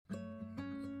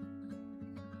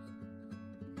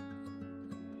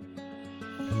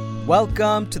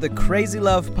Welcome to the Crazy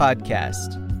Love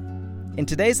Podcast. In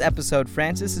today's episode,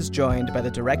 Francis is joined by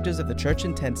the directors of the Church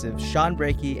Intensive, Sean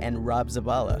Brakey and Rob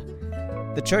Zabala.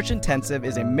 The Church Intensive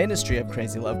is a ministry of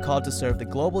Crazy Love called to serve the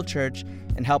global church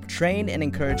and help train and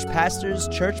encourage pastors,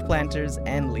 church planters,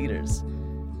 and leaders.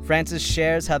 Francis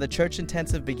shares how the Church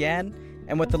Intensive began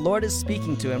and what the Lord is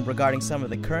speaking to him regarding some of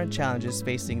the current challenges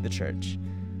facing the church.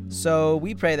 So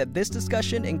we pray that this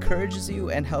discussion encourages you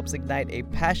and helps ignite a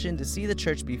passion to see the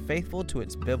church be faithful to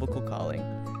its biblical calling.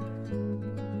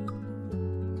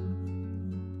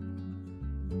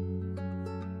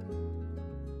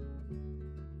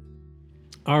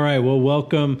 All right, well,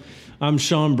 welcome. I'm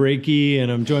Sean Brakey,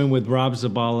 and I'm joined with Rob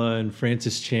Zabala and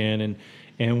Francis Chan,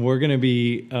 and we're going to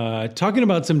be talking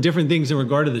about some different things in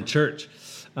regard to the church.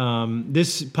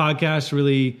 This podcast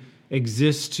really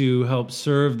exists to help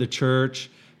serve the church,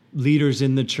 leaders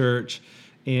in the church,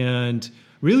 and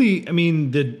really, I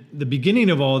mean, the beginning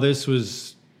of all this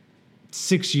was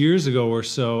 6 years ago or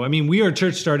so. I mean, our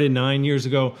church started 9 years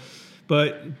ago,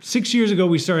 but 6 years ago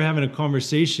we started having a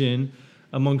conversation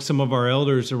among some of our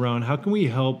elders around how can we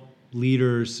help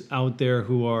leaders out there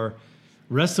who are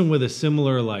wrestling with a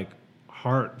similar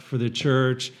heart for the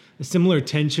church, a similar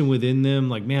tension within them.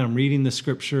 Like, man, I'm reading the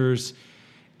scriptures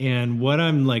and what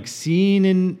I'm seeing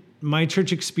in my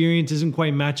church experience isn't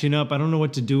quite matching up. I don't know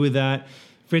what to do with that.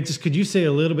 Francis, could you say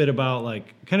a little bit about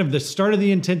kind of the start of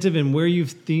the intensive and where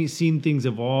you've seen things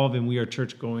evolve and We Are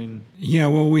Church going? Yeah,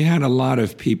 well, we had a lot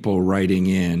of people writing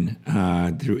in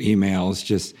through emails,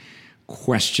 just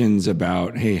questions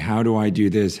about, hey, how do I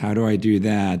do this? How do I do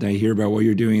that? I hear about what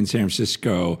you're doing in San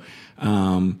Francisco.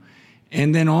 And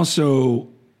then also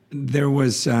there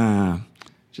was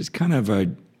just kind of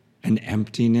an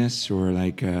emptiness or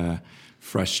a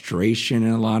frustration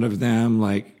in a lot of them.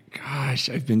 Gosh,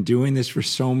 I've been doing this for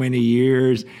so many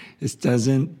years. This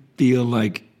doesn't feel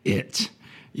like it.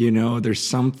 There's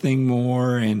something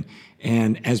more.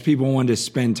 And as people wanted to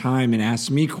spend time and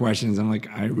ask me questions, I'm like,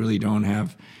 I really don't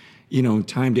have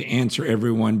time to answer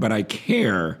everyone, but I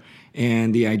care.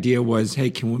 And the idea was,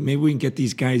 hey, maybe we can get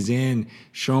these guys in,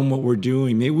 show them what we're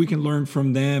doing. Maybe we can learn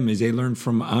from them as they learn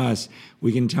from us.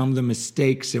 We can tell them the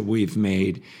mistakes that we've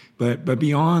made. But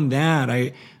beyond that,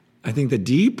 I think the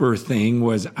deeper thing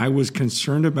was I was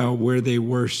concerned about where they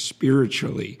were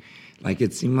spiritually.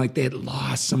 It seemed like they had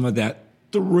lost some of that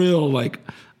thrill,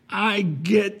 I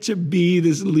get to be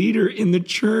this leader in the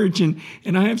church and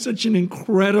I have such an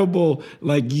incredible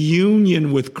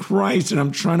union with Christ and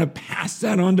I'm trying to pass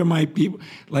that on to my people.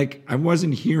 I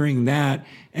wasn't hearing that.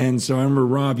 And so I remember,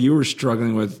 Rob, you were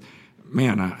struggling with,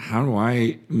 man, how do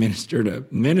I minister to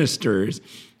ministers?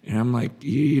 And I'm like,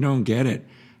 you don't get it.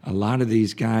 A lot of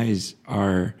these guys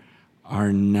are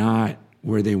not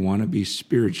where they want to be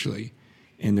spiritually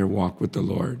in their walk with the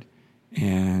Lord.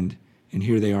 And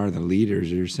here they are, the leaders.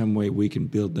 There's some way we can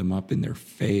build them up in their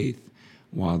faith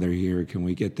while they're here. Can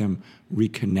we get them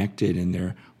reconnected in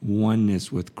their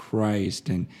oneness with Christ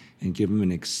and give them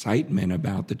an excitement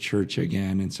about the church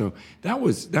again? And so that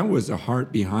was the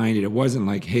heart behind it. It wasn't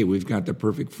like, hey, we've got the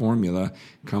perfect formula,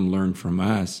 come learn from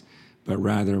us. But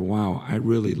rather, wow, I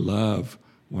really love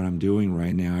what I'm doing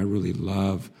right now. I really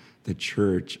love the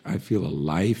church. I feel a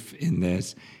life in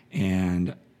this,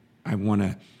 and I want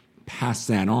to pass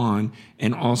that on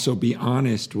and also be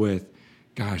honest with,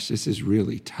 gosh, this is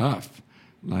really tough.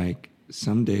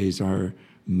 Some days are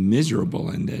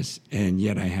miserable in this, and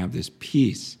yet I have this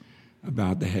peace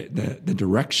about the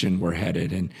direction we're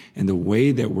headed and the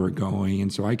way that we're going.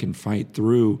 And so I can fight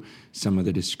through some of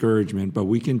the discouragement, but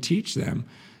we can teach them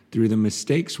through the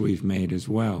mistakes we've made as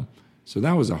well. So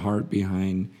that was a heart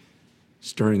behind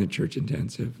starting the Church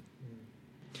Intensive.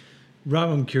 Rob,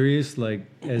 I'm curious,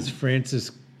 as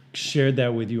Francis shared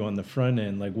that with you on the front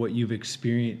end, what you've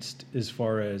experienced as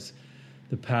far as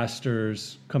the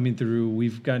pastors coming through.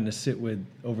 We've gotten to sit with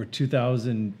over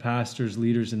 2,000 pastors,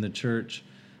 leaders in the church.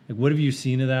 What have you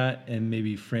seen of that? And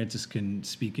maybe Francis can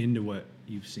speak into what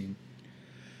you've seen.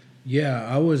 Yeah,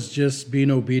 I was just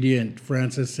being obedient.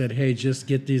 Francis said, hey, just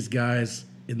get these guys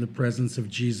in the presence of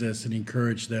Jesus and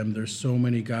encourage them. There's so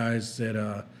many guys that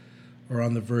are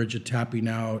on the verge of tapping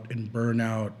out and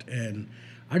burnout. And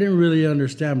I didn't really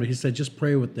understand, but he said, just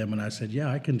pray with them. And I said,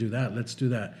 yeah, I can do that. Let's do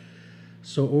that.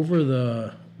 So over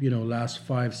the last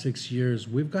 5-6 years,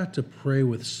 we've got to pray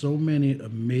with so many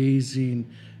amazing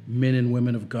men and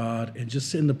women of God and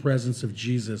just sit in the presence of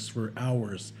Jesus for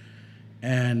hours.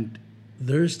 And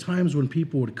there's times when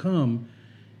people would come,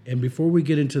 and before we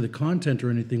get into the content or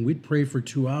anything, we'd pray for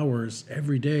 2 hours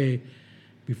every day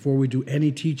before we do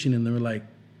any teaching. And they were like,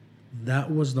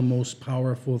 that was the most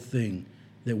powerful thing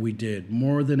that we did.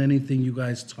 More than anything you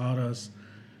guys taught us,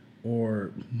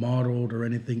 or modeled or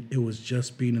anything. It was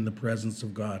just being in the presence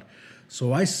of God.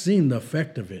 So I seen the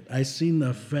effect of it. I seen the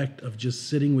effect of just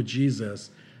sitting with Jesus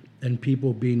and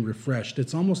people being refreshed.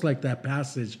 It's almost like that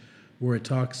passage where it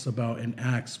talks about in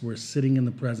Acts, where sitting in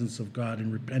the presence of God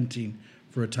and repenting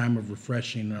for a time of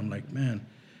refreshing. And I'm like, man,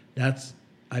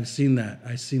 I've seen that.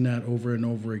 I've seen that over and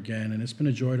over again, and it's been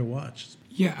a joy to watch.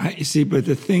 Yeah, I see. But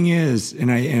the thing is,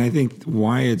 and I think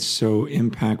why it's so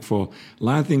impactful. A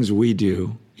lot of things we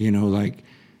do, like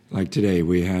today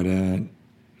we had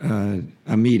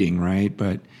a meeting, right?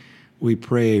 But we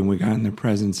prayed and we got in the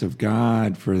presence of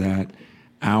God for that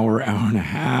hour and a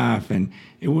half, and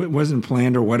it wasn't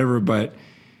planned or whatever, but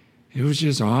it was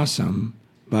just awesome.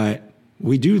 But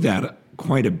we do that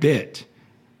quite a bit.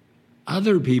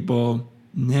 Other people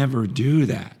never do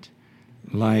that.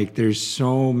 Like there's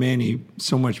so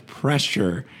much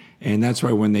pressure. And that's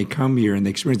why when they come here and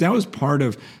they experience, that was part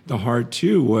of the heart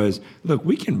too, was, look,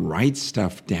 we can write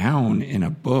stuff down in a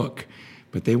book,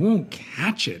 but they won't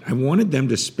catch it. I wanted them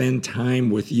to spend time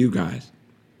with you guys.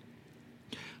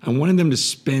 I wanted them to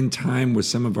spend time with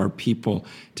some of our people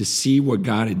to see what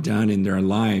God had done in their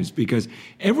lives, because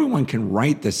everyone can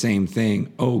write the same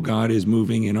thing. Oh, God is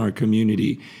moving in our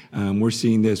community. We're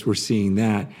seeing this, we're seeing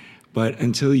that. But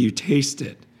until you taste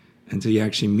it, until you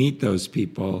actually meet those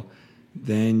people,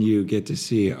 then you get to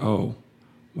see, oh,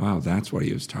 wow, that's what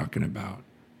he was talking about.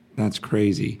 That's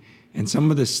crazy. And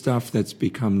some of the stuff that's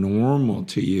become normal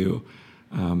to you,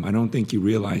 I don't think you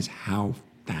realize how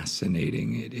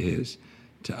fascinating it is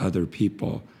to other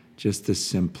people. Just the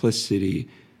simplicity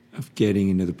of getting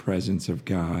into the presence of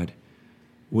God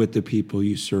with the people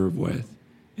you serve with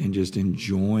and just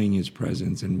enjoying his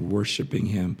presence and worshiping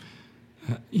him,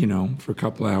 for a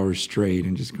couple hours straight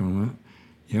and just going, well,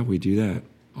 yeah, we do that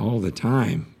all the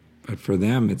time. But for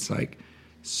them, it's like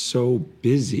so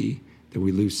busy that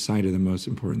we lose sight of the most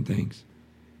important things.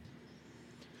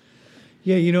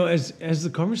 Yeah, as the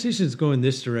conversations go in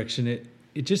this direction,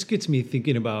 it just gets me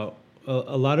thinking about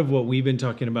a lot of what we've been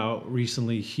talking about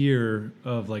recently here,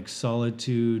 of like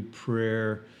solitude,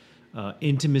 prayer,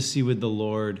 intimacy with the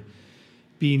Lord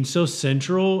being so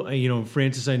central.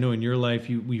 Francis, I know in your life,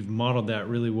 we've modeled that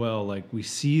really well. Like we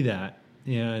see that.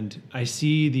 And I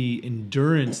see the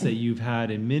endurance that you've had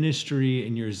in ministry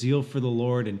and your zeal for the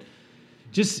Lord. And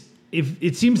just, if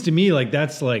it seems to me like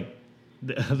that's like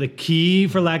the key,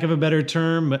 for lack of a better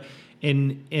term,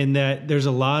 and that there's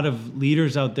a lot of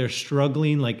leaders out there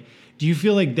struggling. Like, do you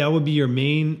feel like that would be your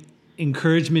main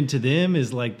encouragement to them,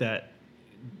 is like that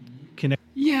connect?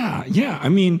 Yeah. I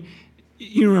mean,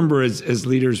 you remember as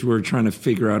leaders, we're trying to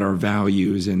figure out our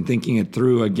values and thinking it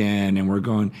through again. And we're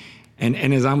going, and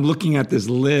as I'm looking at this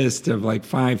list of like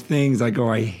 5 things, I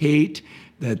go, I hate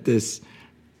that this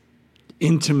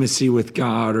intimacy with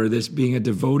God or this being a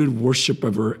devoted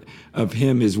worshiper of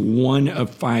him is one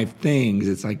of 5 things.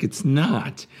 It's like, it's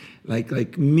not.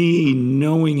 Like me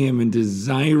knowing him and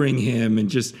desiring him and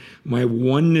just my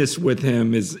oneness with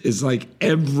him is like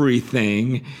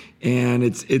everything. And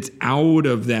it's out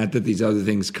of that these other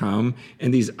things come.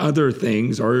 And these other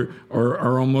things are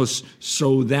almost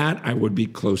so that I would be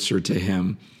closer to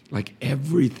him. Like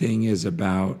everything is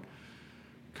about,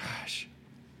 gosh,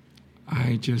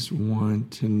 I just want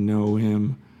to know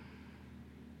him.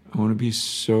 I want to be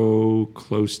so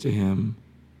close to him.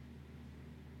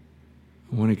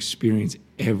 I want to experience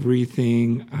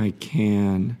everything I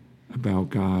can about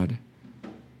God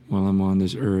while I'm on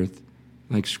this earth.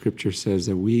 Like Scripture says,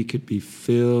 that we could be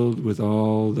filled with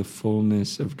all the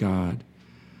fullness of God.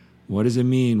 What does it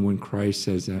mean when Christ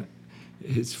says that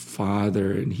his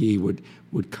Father and he would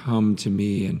come to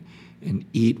me and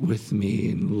eat with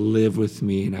me and live with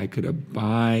me, and I could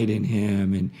abide in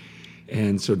him?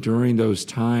 And so during those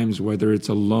times, whether it's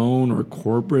alone or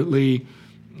corporately,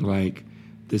 like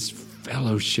this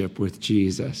fellowship with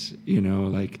Jesus, it's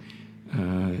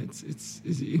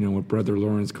what Brother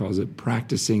Lawrence calls it,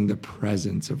 practicing the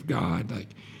presence of God. Like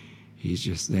he's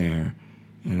just there,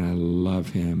 and I love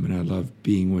him, and I love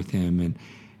being with him,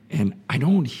 and I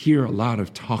don't hear a lot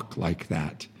of talk like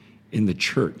that in the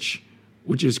church,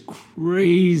 which is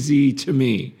crazy to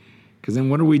me. Because then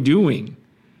what are we doing?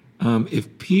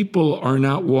 If people are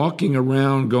not walking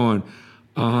around going,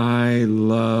 I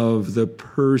love the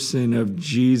person of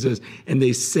Jesus, and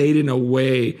they say it in a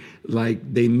way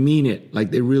like they mean it,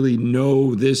 like they really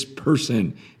know this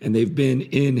person and they've been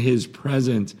in his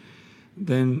presence,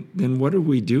 then what are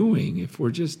we doing if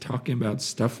we're just talking about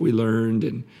stuff we learned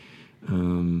and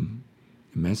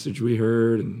a message we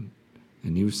heard and a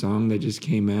new song that just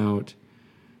came out,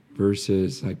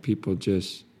 versus like people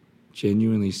just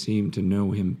genuinely seem to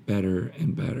know him better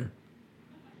and better?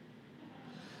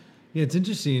 Yeah, it's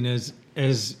interesting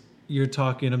as you're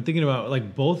talking. I'm thinking about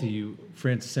like both of you,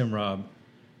 Francis and Rob.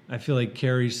 I feel like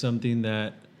carries something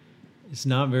that is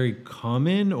not very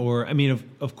common, or I mean,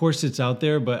 of course it's out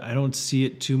there, but I don't see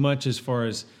it too much as far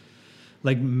as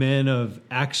like men of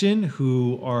action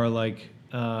who are like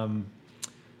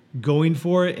going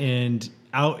for it and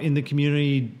out in the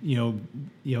community.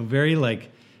 Very like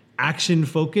action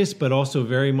focused, but also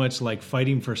very much like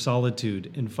fighting for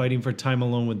solitude and fighting for time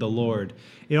alone with the Lord.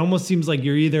 It almost seems like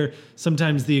you're either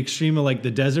sometimes the extreme of like the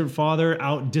desert father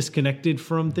out disconnected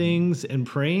from things and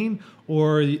praying,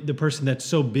 or the person that's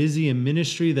so busy in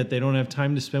ministry that they don't have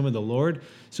time to spend with the Lord.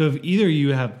 So if either of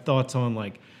you have thoughts on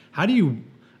like, how do you,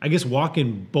 I guess, walk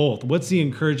in both? What's the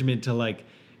encouragement to like,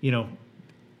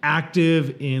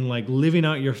 active in like living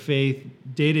out your faith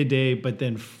day to day, but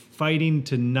then fighting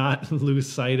to not lose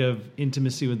sight of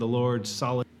intimacy with the Lord,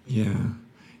 solid. Yeah.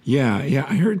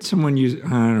 I heard someone use, I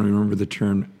don't remember the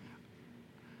term,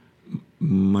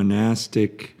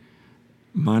 monastic,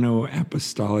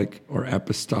 mono-apostolic or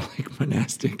apostolic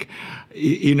monastic.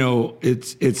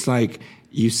 It's like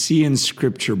you see in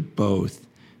Scripture both.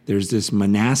 There's this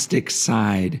monastic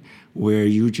side where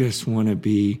you just want to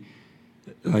be,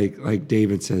 like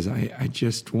David says, I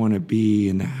just want to be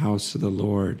in the house of the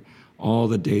Lord all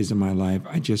the days of my life.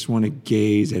 I just want to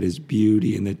gaze at his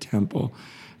beauty in the temple.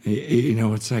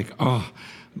 It's like,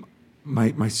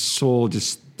 my soul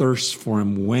just thirsts for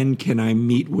him. When can I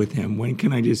meet with him? When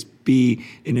can I just be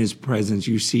in his presence?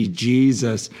 You see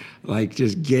Jesus like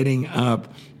just getting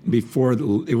up before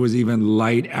it was even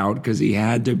light out because he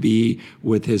had to be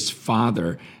with his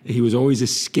Father. He was always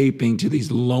escaping to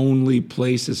these lonely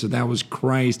places. So that was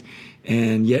Christ.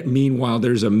 And yet, meanwhile,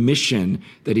 there's a mission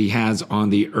that he has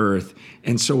on the earth.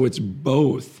 And so it's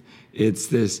both. It's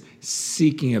this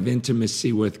seeking of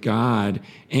intimacy with God.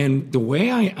 And the way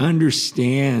I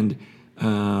understand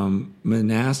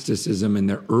monasticism in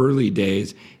the early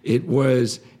days, it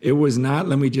was not,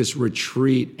 let me just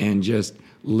retreat and just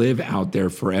live out there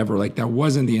forever. Like that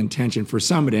wasn't the intention. For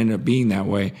some, it ended up being that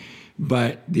way.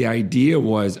 But the idea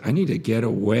was, I need to get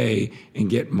away and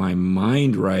get my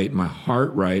mind right, my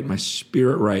heart right, my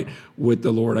spirit right with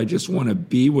the Lord. I just want to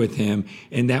be with him,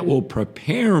 and that will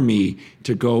prepare me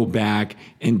to go back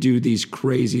and do these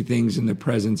crazy things in the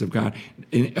presence of God,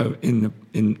 in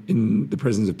the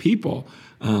presence of people.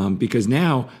 Because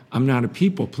now I'm not a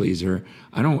people pleaser.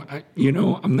 I'm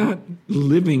not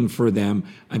living for them.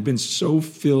 I've been so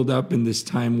filled up in this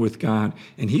time with God,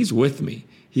 and he's with me.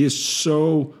 He is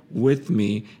so with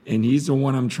me, and he's the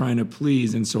one I'm trying to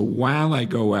please. And so while I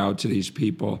go out to these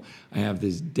people, I have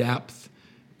this depth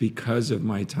because of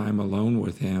my time alone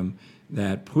with him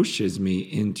that pushes me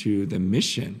into the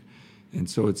mission. And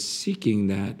so it's seeking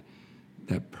that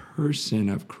person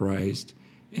of Christ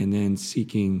and then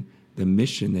seeking the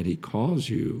mission that he calls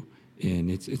you in.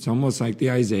 It's almost like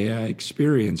the Isaiah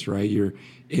experience, right? You're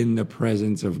in the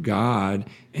presence of God,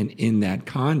 and in that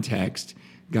context,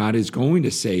 God is going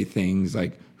to say things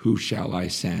like, who shall I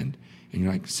send? And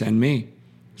you're like, send me.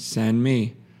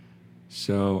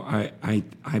 So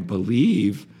I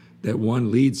believe that one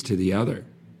leads to the other.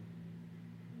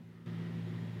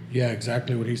 Yeah,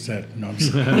 exactly what he said. No, I'm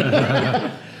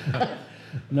sorry.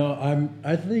 No,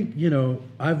 I think,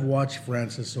 I've watched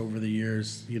Francis over the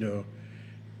years,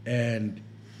 and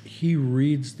he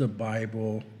reads the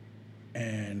Bible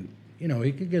and,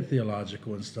 he could get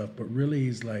theological and stuff, but really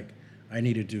he's like, I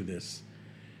need to do this.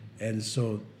 And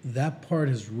so that part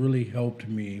has really helped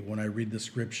me when I read the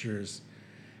scriptures,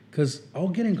 because I'll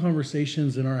get in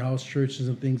conversations in our house churches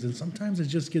and things, and sometimes it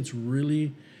just gets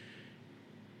really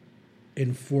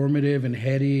informative and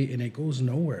heady, and it goes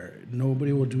nowhere.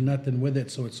 Nobody will do nothing with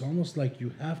it. So it's almost like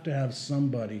you have to have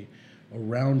somebody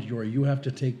around you, or you have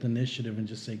to take the initiative and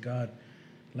just say, God,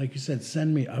 like you said,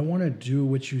 send me. I want to do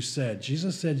what you said.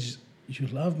 Jesus said, you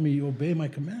love me, you obey my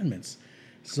commandments.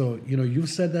 So, you've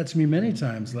said that to me many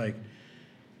times,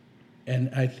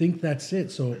 and I think that's it.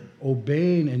 So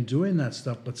obeying and doing that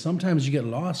stuff, but sometimes you get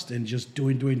lost in just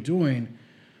doing.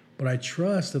 But I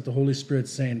trust that the Holy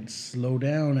Spirit's saying, slow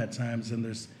down at times. And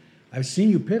I've seen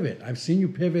you pivot. I've seen you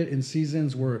pivot in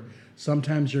seasons where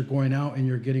sometimes you're going out and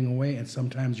you're getting away, and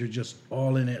sometimes you're just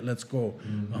all in it. Let's go,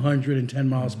 110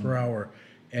 miles per hour.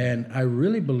 And I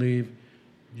really believe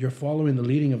you're following the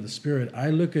leading of the Spirit. I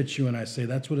look at you and I say,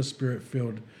 that's what a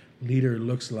Spirit-filled leader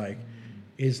looks like.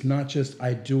 It's not just,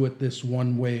 I do it this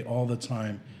one way all the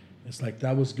time. It's like,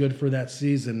 that was good for that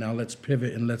season. Now let's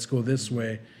pivot and let's go this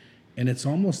way. And it's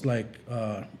almost like,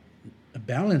 a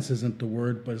balance isn't the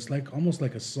word, but it's like almost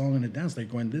like a song and a dance,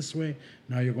 like going this way,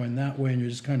 now you're going that way, and you're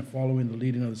just kind of following the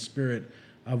leading of the Spirit.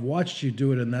 I've watched you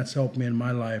do it, and that's helped me in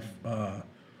my life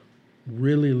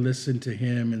really listen to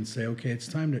him and say, okay, it's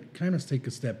time to kind of take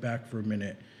a step back for a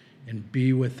minute and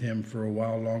be with him for a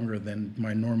while longer than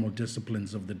my normal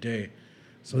disciplines of the day.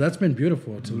 So that's been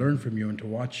beautiful to learn from you and to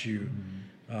watch you.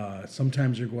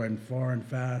 Sometimes you're going far and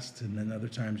fast, and then other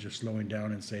times you're slowing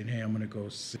down and saying, hey, I'm going to go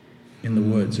sit in the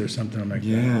woods or something like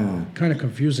that. Kind of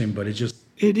confusing, but it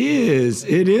is.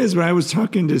 But I was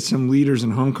talking to some leaders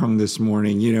in Hong Kong this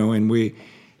morning, and we,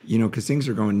 because things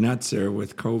are going nuts there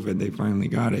with COVID. They finally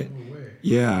got it.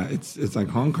 Yeah, it's like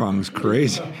Hong Kong's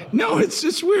crazy. No, it's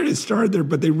just weird. It started there,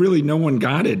 but no one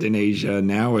got it in Asia.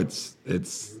 Now it's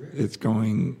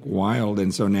going wild,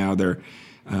 and so now they're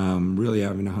really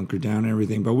having to hunker down and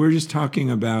everything. But we're just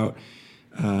talking about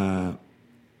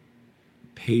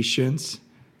patience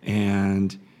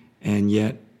and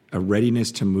yet a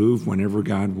readiness to move whenever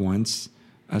God wants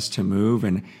us to move.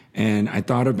 And I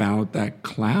thought about that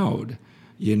cloud,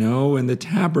 and the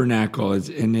tabernacle,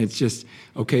 and it's just,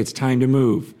 okay, it's time to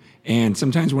move. And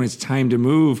sometimes when it's time to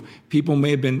move, people may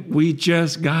have been, we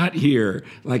just got here.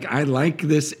 Like, I like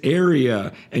this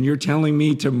area, and you're telling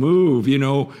me to move,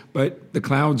 but the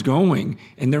cloud's going.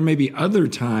 And there may be other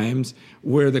times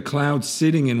where the cloud's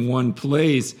sitting in one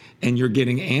place and you're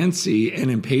getting antsy and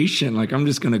impatient, like, I'm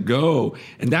just going to go.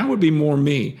 And that would be more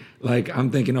me. Like, I'm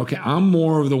thinking, okay, I'm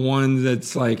more of the one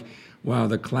that's like, wow,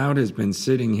 the cloud has been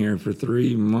sitting here for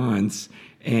 3 months,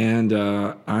 and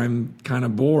I'm kind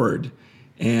of bored.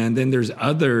 And then there's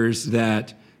others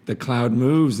that the cloud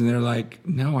moves and they're like,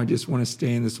 no, I just want to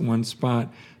stay in this one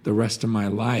spot the rest of my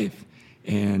life.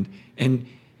 And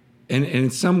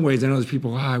in some ways, I know there's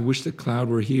people, I wish the cloud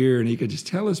were here and he could just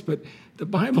tell us, but the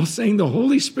Bible's saying the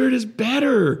Holy Spirit is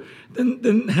better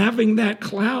than having that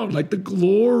cloud. Like, the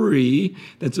glory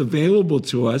that's available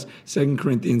to us, 2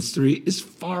 Corinthians 3, is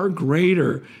far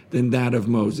greater than that of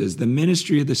Moses. The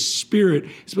ministry of the Spirit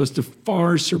is supposed to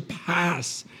far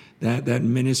surpass that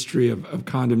ministry of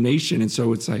condemnation. And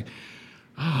so it's like,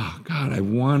 God, I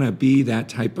want to be that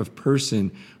type of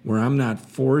person where I'm not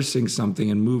forcing something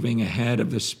and moving ahead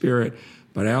of the Spirit,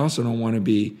 but I also don't want to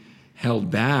be held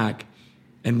back.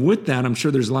 And with that, I'm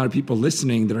sure there's a lot of people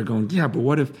listening that are going, yeah, but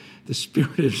what if the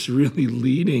Spirit is really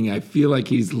leading? I feel like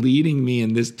he's leading me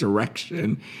in this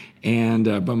direction, and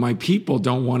but my people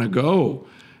don't want to go.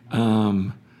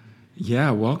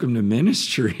 Yeah, welcome to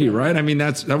ministry, right? I mean,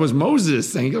 that was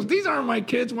Moses saying, he goes, these aren't my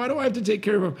kids. Why do I have to take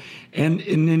care of them? And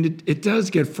it does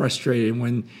get frustrating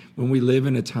when we live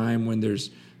in a time when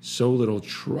there's so little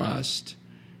trust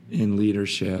in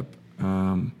leadership,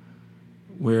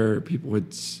 where people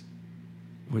would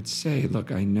say,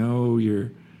 look, I know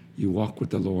you walk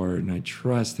with the Lord, and I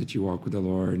trust that you walk with the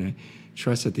Lord, and I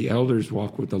trust that the elders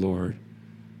walk with the Lord,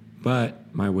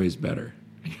 but my way's better.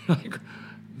 And you're like,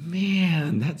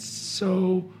 man, that's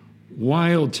so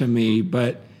wild to me,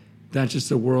 but that's just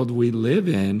the world we live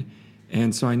in.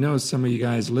 And so I know some of you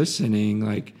guys listening,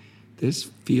 like, this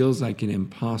feels like an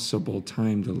impossible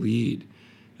time to lead.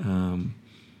 And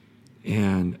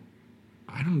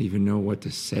I don't even know what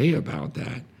to say about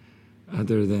that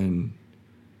other than,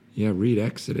 read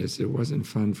Exodus. It wasn't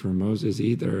fun for Moses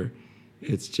either.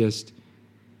 It's just,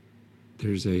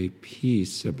 there's a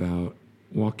peace about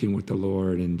walking with the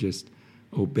Lord and just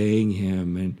obeying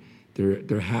him. And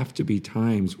there have to be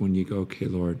times when you go, okay,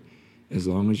 Lord, as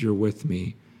long as you're with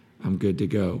me, I'm good to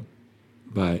go.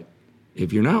 But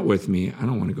if you're not with me, I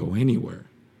don't want to go anywhere.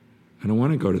 I don't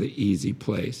want to go to the easy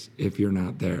place if you're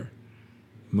not there.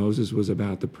 Moses was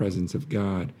about the presence of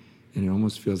God, and it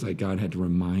almost feels like God had to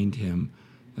remind him,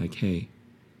 like, hey,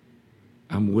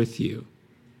 I'm with you,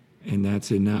 and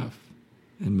that's enough.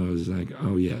 And Moses is like,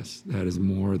 oh yes, that is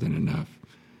more than enough.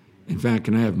 In fact,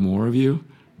 can I have more of you?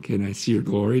 Can I see your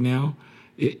glory now?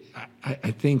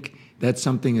 I think that's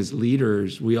something as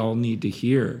leaders we all need to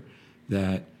hear,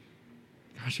 that,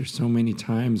 gosh, there's so many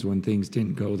times when things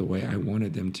didn't go the way I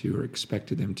wanted them to or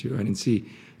expected them to. I didn't see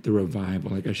the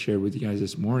revival like I shared with you guys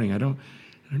this morning. I don't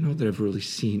know that I've really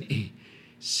seen a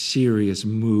serious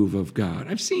move of God.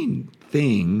 I've seen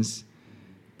things,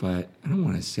 but I don't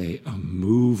want to say a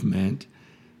movement.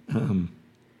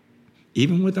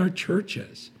 Even with our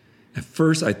churches. At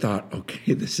first I thought,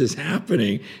 okay, this is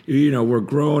happening. We're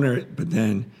growing, but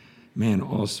then, man,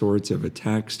 all sorts of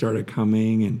attacks started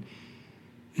coming.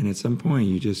 And at some point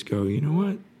you just go, you know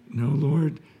what? No,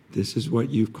 Lord, this is what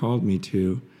you've called me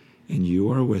to, and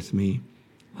you are with me.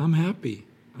 I'm happy.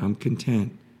 I'm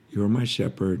content. You're my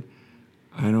shepherd.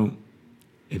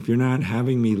 If you're not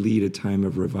having me lead a time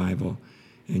of revival,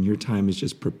 and your time is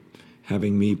just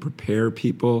having me prepare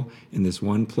people in this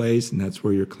one place, and that's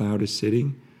where your cloud is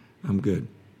sitting, I'm good.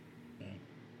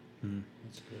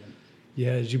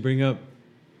 Yeah, as you bring up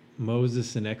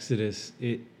Moses and Exodus,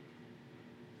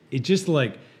 it just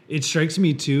like, it strikes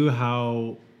me too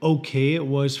how okay it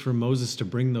was for Moses to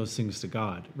bring those things to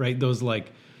God, right? Those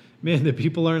like, man, the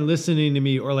people aren't listening to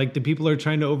me, or like the people are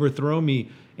trying to overthrow me.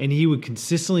 And he would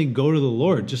consistently go to the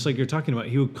Lord, just like you're talking about.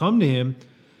 He would come to him,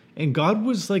 and God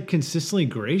was like consistently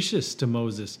gracious to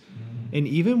Moses, and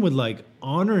even would like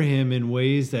honor him in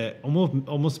ways that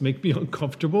almost make me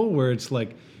uncomfortable, where it's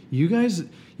like, you guys,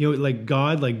 like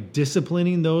God like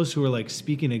disciplining those who are like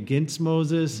speaking against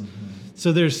Moses.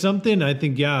 So there's something I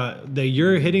think, that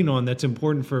you're hitting on that's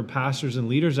important for pastors and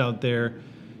leaders out there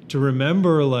to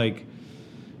remember, like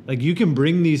you can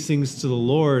bring these things to the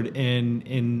Lord,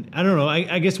 and I don't know,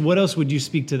 I guess what else would you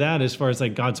speak to that as far as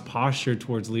like God's posture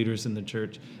towards leaders in the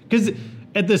church? Because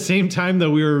at the same time that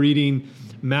we were reading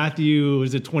Matthew,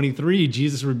 was it 23,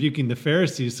 Jesus rebuking the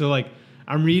Pharisees. So like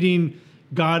I'm reading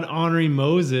God honoring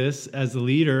Moses as the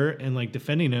leader and like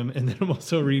defending him, and then I'm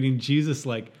also reading Jesus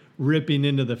like ripping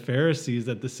into the Pharisees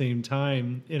at the same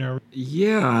time in our...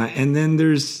 Yeah, and then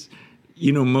there's,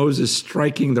 Moses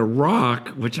striking the rock,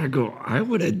 which I go, I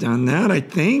would have done that, I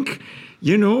think,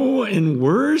 and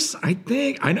worse, I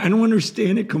think. I don't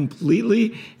understand it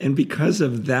completely, and because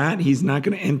of that, he's not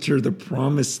going to enter the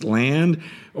promised land.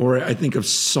 Or I think of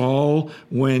Saul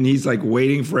when he's like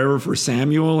waiting forever for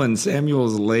Samuel, and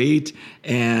Samuel's late,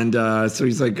 and so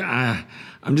he's like,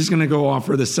 I'm just going to go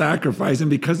offer the sacrifice, and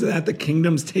because of that, the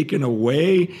kingdom's taken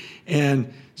away,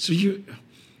 and so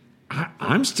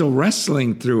I'm still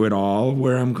wrestling through it all,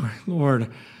 where I'm going, Lord,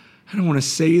 I don't want to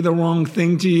say the wrong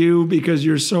thing to you because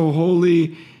you're so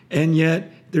holy, and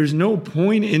yet there's no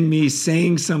point in me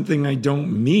saying something I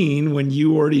don't mean when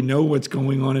you already know what's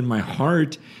going on in my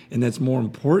heart, and that's more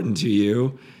important to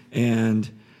you. And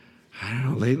I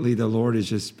don't know, lately the Lord has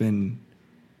just been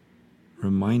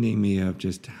reminding me of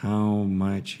just how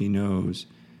much he knows.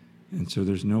 And so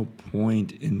there's no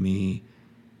point in me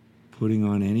putting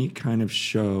on any kind of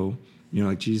show.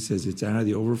 Like Jesus says, it's out of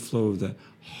the overflow of the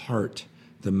heart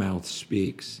the mouth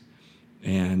speaks.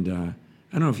 And I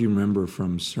don't know if you remember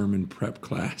from sermon prep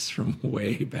class from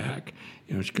way back,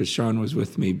 because Sean was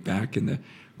with me back in the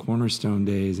Cornerstone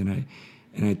days, and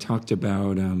I talked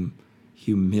about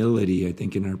humility, I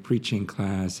think, in our preaching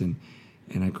class, and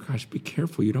gosh, be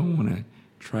careful. You don't want to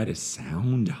try to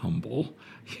sound humble.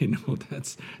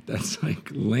 That's like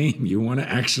lame. You want to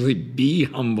actually be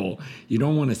humble. You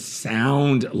don't want to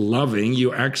sound loving.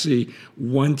 You actually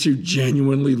want to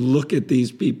genuinely look at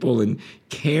these people and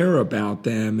care about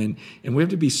them. And we have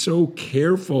to be so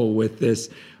careful with this,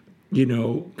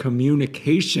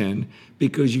 communication,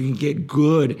 because you can get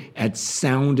good at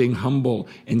sounding humble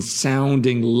and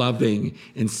sounding loving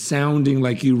and sounding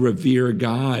like you revere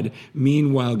God.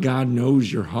 Meanwhile, God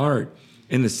knows your heart.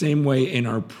 In the same way in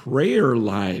our prayer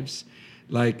lives,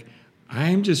 like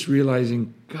I'm just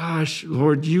realizing, gosh,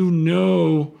 Lord, you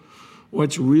know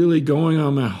what's really going on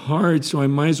in my heart, so I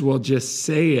might as well just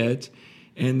say it.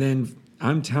 And then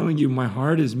I'm telling you, my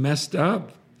heart is messed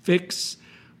up. Fix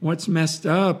what's messed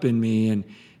up in me, and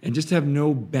just have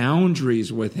no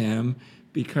boundaries with him,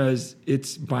 because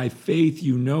it's by faith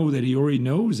that he already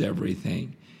knows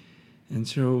everything. And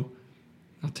so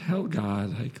I'll tell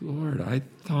God, like, Lord, I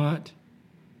thought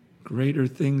greater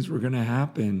things were going to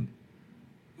happen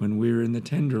when we were in the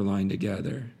Tenderloin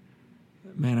together.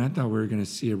 Man, I thought we were going to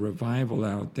see a revival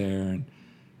out there, and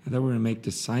I thought we were going to make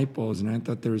disciples, and I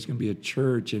thought there was going to be a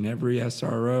church in every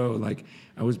SRO. Like,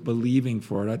 I was believing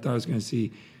for it. I thought I was going to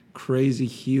see crazy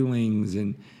healings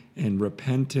and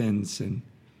repentance, and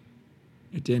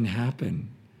it didn't happen.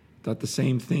 I thought the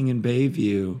same thing in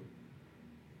Bayview.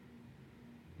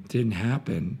 It didn't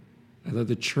happen. I thought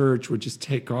the church would just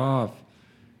take off.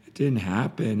 It didn't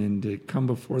happen. And to come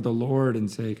before the Lord and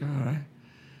say, God,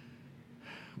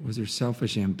 was there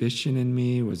selfish ambition in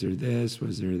me? Was there this?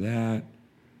 Was there that?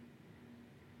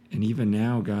 And even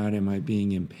now, God, am I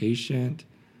being impatient?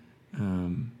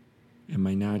 Am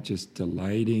I not just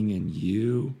delighting in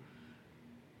you?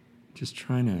 Just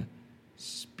trying to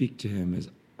speak to him as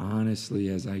honestly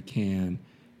as I can,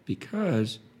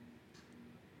 because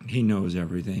he knows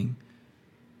everything.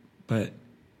 But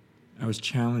I was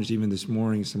challenged even this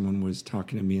morning. Someone was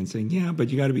talking to me and saying, yeah, but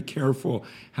you got to be careful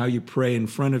how you pray in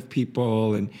front of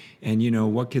people, and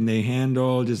what can they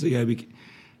handle? Just you got to be.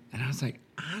 And I was like,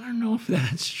 I don't know if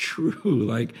that's true.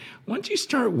 Like, once you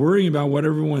start worrying about what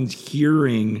everyone's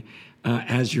hearing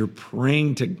as you're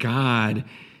praying to God,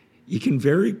 you can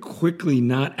very quickly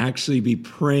not actually be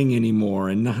praying anymore,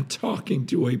 and not talking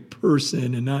to a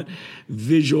person, and not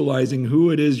visualizing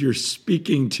who it is you're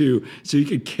speaking to, so you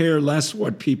could care less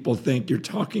what people think. You're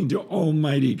talking to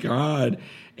Almighty God,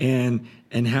 and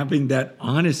having that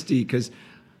honesty, because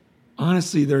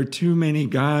honestly, there are too many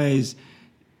guys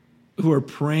who are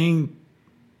praying,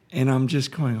 and I'm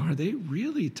just going, are they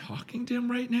really talking to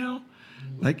him right now?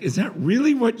 Like, is that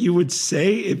really what you would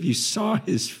say if you saw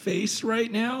his face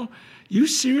right now? You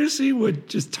seriously would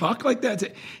just talk like that?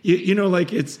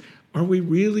 Are we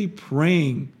really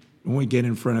praying when we get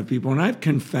in front of people? And I've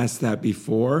confessed that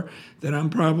before, that I'm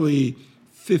probably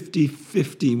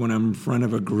 50-50 when I'm in front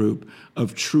of a group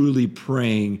of truly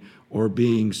praying or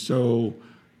being so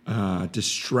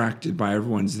distracted by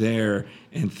everyone's there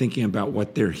and thinking about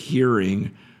what they're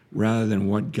hearing rather than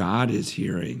what God is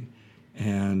hearing.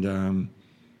 And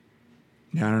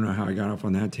I don't know how I got off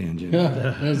on that tangent. Yeah,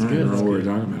 that's good. I don't know what we're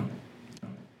talking about.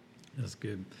 That's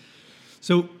good.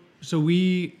 So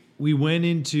we went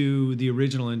into the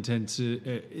original intention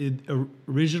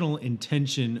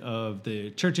of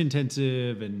the church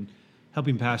intensive and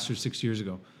helping pastors 6 years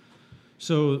ago.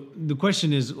 So the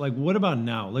question is, like, what about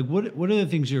now? Like, what are the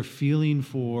things you're feeling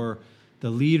for the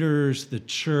leaders, the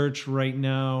church right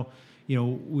now? You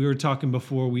know, we were talking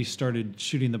before we started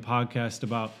shooting the podcast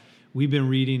about, we've been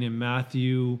reading in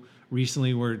Matthew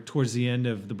recently. We're towards the end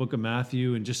of the book of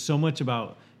Matthew, and just so much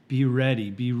about be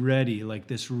ready, like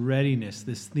this readiness,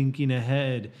 this thinking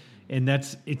ahead. And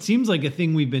it seems like a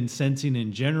thing we've been sensing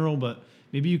in general, but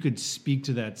maybe you could speak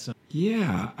to that some.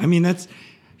 Yeah, I mean,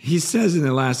 he says in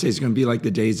the last days it's going to be like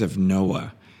the days of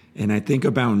Noah. And I think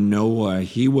about Noah,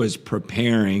 he was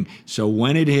preparing. So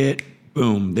when it hit,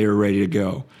 boom, they were ready to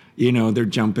go. You know, they're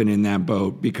jumping in that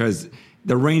boat because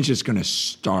the rain's just going to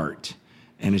start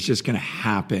and it's just going to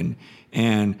happen.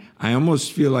 And I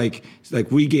almost feel like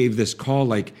we gave this call,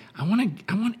 like, I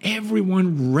want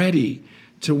everyone ready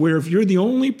to where if you're the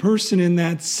only person in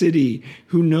that city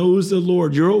who knows the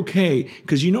Lord, you're okay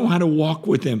because you know how to walk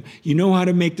with him. You know how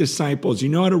to make disciples. You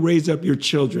know how to raise up your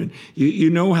children. You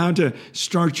know how to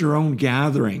start your own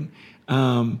gathering.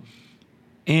 And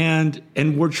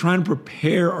we're trying to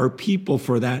prepare our people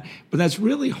for that. But that's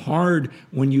really hard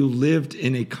when you lived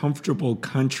in a comfortable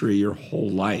country your whole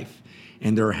life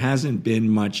and there hasn't been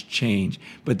much change.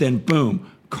 But then,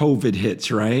 boom, COVID hits,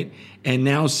 right? And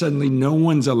now suddenly no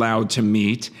one's allowed to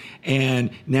meet. And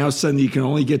now suddenly you can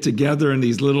only get together in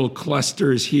these little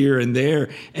clusters here and there.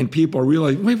 And people are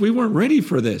realizing, wait, we weren't ready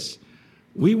for this.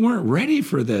 We weren't ready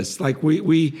for this. Like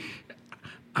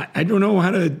I don't know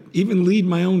how to even lead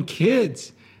my own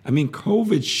kids. I mean,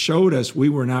 COVID showed us we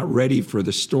were not ready for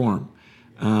the storm.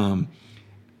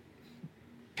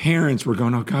 Parents were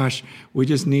going, oh gosh, we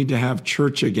just need to have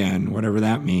church again, whatever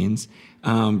that means,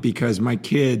 because my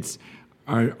kids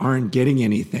aren't getting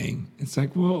anything. It's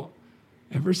like, well,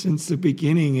 ever since the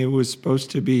beginning, it was supposed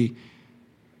to be,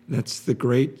 that's the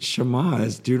great Shema,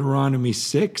 that's Deuteronomy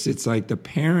 6. It's like the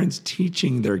parents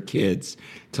teaching their kids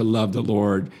to love the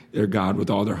Lord, their God, with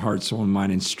all their heart, soul, and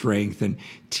mind and strength, and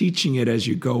teaching it as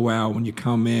you go out, when you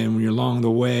come in, when you're along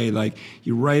the way, like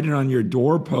you write it on your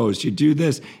doorpost, you do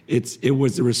this. It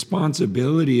was the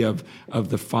responsibility of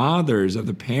the fathers, of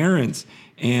the parents,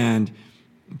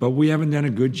 but we haven't done a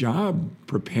good job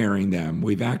preparing them.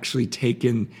 We've actually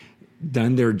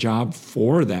done their job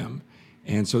for them.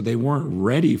 And so they weren't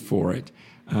ready for it.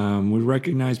 We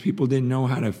recognized people didn't know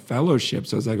how to fellowship.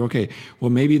 So it's like, okay, well,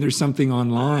 maybe there's something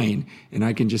online and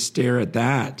I can just stare at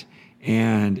that.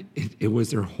 And it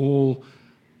was their whole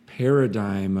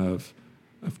paradigm of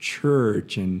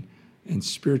church and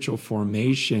spiritual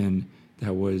formation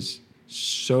that was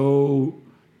so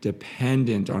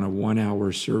dependent on a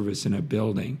 1-hour service in a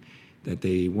building that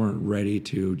they weren't ready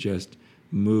to just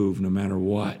move no matter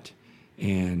what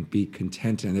and be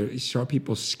content. And you saw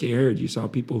people scared. You saw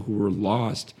people who were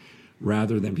lost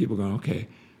rather than people going, okay,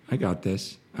 I got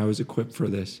this. I was equipped for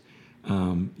this.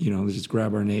 Let's just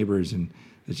grab our neighbors and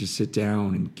let's just sit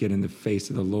down and get in the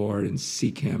face of the Lord and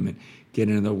seek him and get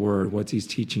into the word. What's he's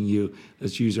teaching you?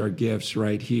 Let's use our gifts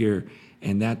right here.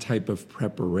 And that type of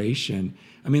preparation.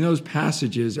 I mean, those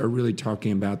passages are really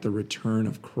talking about the return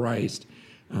of Christ.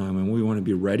 And we want to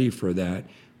be ready for that,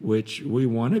 which we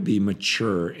want to be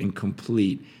mature and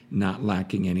complete, not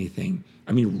lacking anything.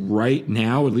 I mean, right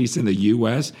now, at least in the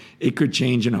U.S., it could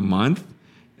change in a month.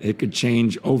 It could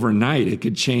change overnight. It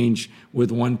could change with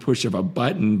one push of a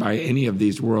button by any of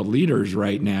these world leaders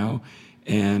right now.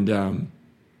 And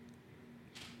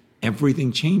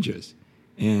everything changes.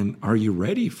 And are you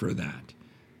ready for that?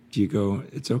 Do you go,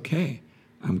 it's okay.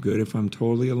 I'm good if I'm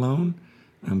totally alone.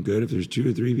 I'm good if there's 2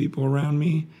 or 3 people around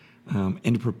me. And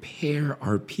to prepare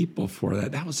our people for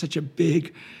that. That was such a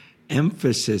big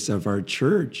emphasis of our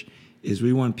church, is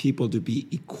we want people to be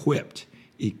equipped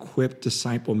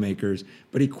disciple makers.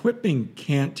 But equipping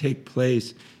can't take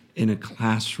place in a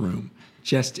classroom,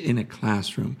 just in a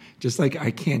classroom. Just like I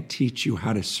can't teach you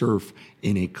how to surf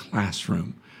in a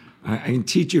classroom. I can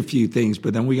teach you a few things,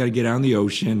 but then we got to get on the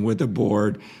ocean with a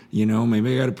board.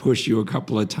 Maybe I got to push you a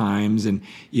couple of times, and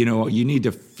you need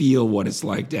to feel what it's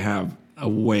like to have a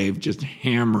wave just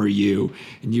hammer you,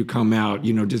 and you come out,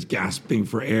 just gasping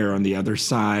for air on the other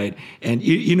side, and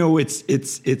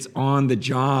it's on the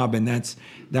job, and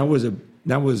that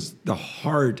was the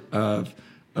heart of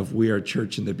We Are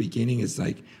Church in the beginning. It's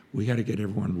like we got to get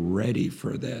everyone ready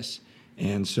for this,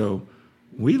 and so.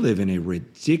 We live in a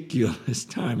ridiculous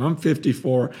time. I'm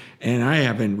 54, and I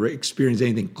haven't experienced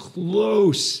anything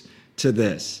close to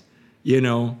this,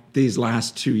 these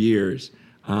last 2 years.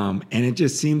 And it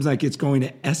just seems like it's going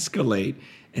to escalate.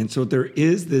 And so there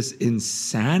is this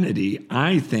insanity,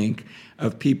 I think,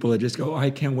 of people that just go, I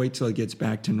can't wait till it gets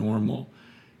back to normal.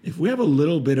 If we have a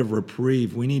little bit of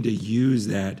reprieve, we need to use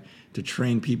that to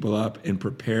train people up and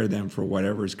prepare them for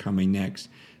whatever's coming next,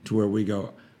 to where we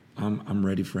go, I'm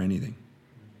ready for anything.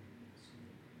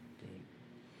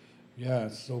 Yeah,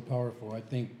 it's so powerful. I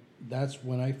think that's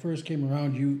when I first came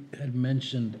around, you had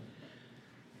mentioned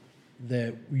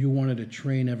that you wanted to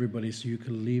train everybody so you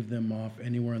could leave them off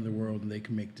anywhere in the world and they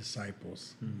can make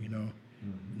disciples, Mm-hmm. And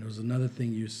there was another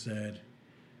thing you said,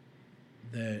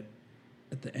 that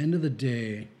at the end of the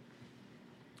day,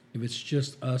 if it's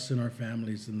just us and our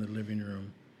families in the living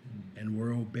room and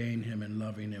we're obeying him and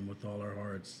loving him with all our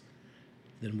hearts,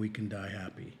 then we can die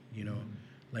happy,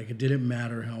 Like, it didn't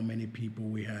matter how many people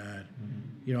we had.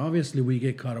 Obviously we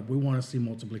get caught up. We want to see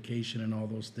multiplication and all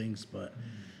those things, but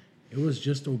it was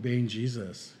just obeying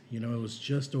Jesus. It was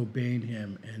just obeying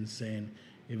him and saying,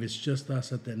 if it's just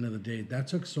us at the end of the day, that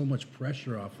took so much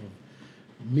pressure off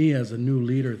of me as a new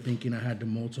leader, thinking I had to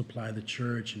multiply the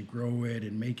church and grow it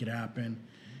and make it happen.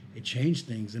 It changed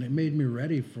things, and it made me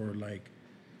ready for, like,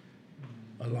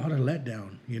 a lot of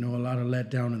letdown. A lot of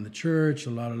letdown in the church, a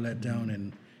lot of letdown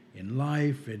in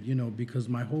life, and because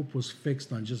my hope was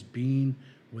fixed on just being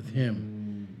with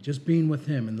him, just being with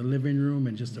him in the living room,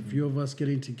 and just a few of us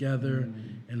getting together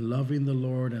and loving the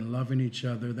Lord and loving each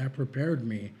other. That prepared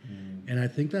me, and I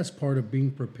think that's part of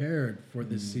being prepared for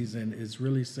this season, is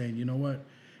really saying, you know what,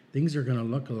 things are going to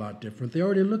look a lot different. They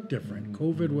already look different.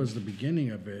 COVID was the beginning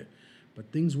of it, but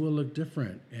things will look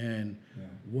different. And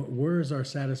where is our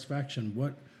satisfaction?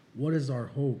 What is our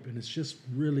hope? And it's just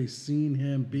really seeing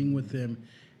him, being with him,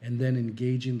 and then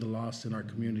engaging the lost in our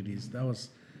communities. That was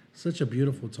such a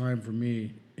beautiful time for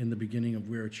me in the beginning of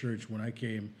We Are Church when I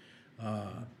came,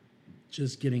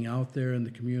 just getting out there in the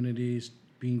communities,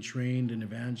 being trained in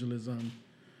evangelism,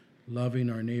 loving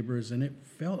our neighbors. And it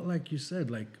felt like you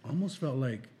said, almost felt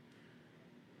like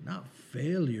not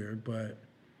failure, but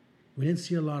we didn't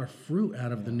see a lot of fruit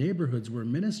out of the neighborhoods we're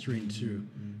ministering to.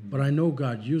 But I know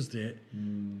God used it.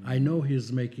 I know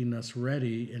he's making us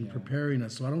ready and preparing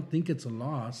us. So I don't think it's a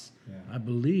loss. I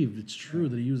believe it's true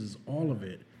that he uses all of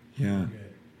it. Yeah.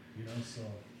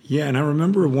 Yeah, and I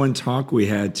remember one talk we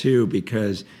had too,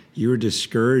 because you were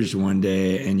discouraged one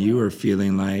day and you were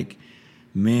feeling like,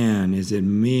 man, is it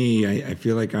me? I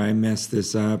feel like I messed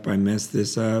this up. I messed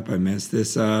this up.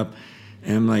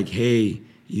 And I'm like, hey,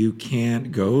 you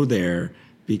can't go there,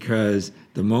 because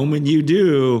the moment you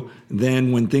do,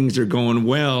 then when things are going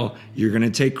well, you're going to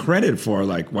take credit for,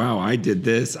 like, wow, I did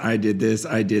this.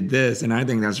 And I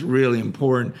think that's really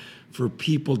important for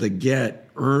people to get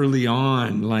early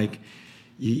on. Like,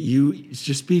 you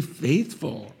just be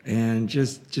faithful and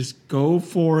just go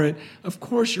for it. Of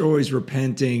course, you're always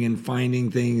repenting and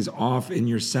finding things off in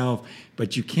yourself,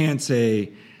 but you can't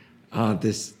say,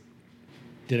 this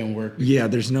didn't work. Yeah,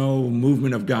 there's no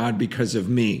movement of God because of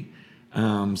me,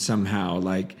 somehow,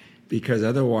 because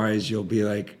otherwise you'll be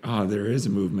like, oh, there is a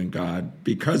movement, God,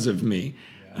 because of me.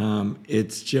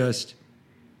 It's just,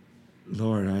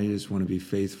 Lord, I just want to be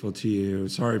faithful to you.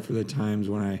 Sorry for the times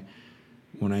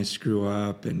when I screw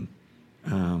up, and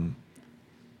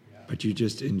but you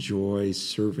just enjoy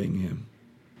serving him.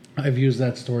 I've used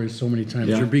that story so many times.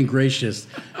 Yeah. You're being gracious,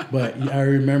 but I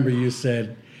remember you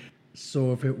said,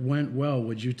 so if it went well,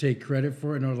 would you take credit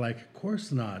for it? And I was like, of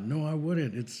course not. No, I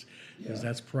wouldn't. It's because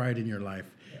that's pride in your life.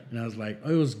 Yeah. And I was like,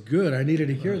 oh, it was good. I needed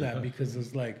to hear that, because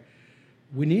it's like,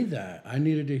 we need that. I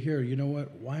needed to hear, you know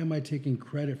what? Why am I taking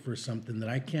credit for something that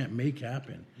I can't make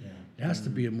happen? Yeah. It has to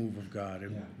be a move of God.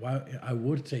 And why I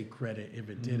would take credit if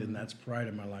it did, and that's pride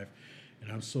in my life. And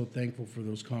I'm so thankful for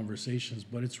those conversations.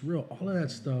 But it's real. All of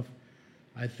that stuff,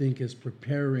 I think, is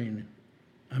preparing.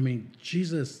 I mean,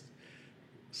 Jesus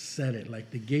said it,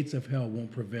 like, the gates of hell won't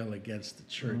prevail against the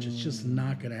church. It's just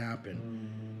not going to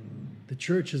happen. The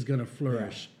church is going to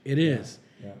flourish. Yeah. It is.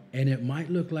 Yeah. And it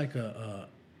might look like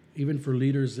even for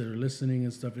leaders that are listening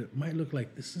and stuff, it might look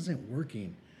like this isn't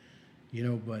working,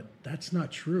 but that's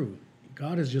not true.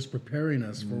 God is just preparing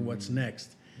us for what's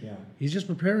next. Yeah. He's just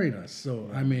preparing us. So,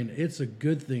 I mean, it's a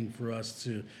good thing for us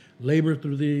to labor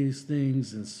through these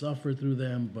things and suffer through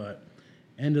them. But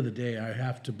end of the day, I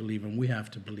have to believe, and we have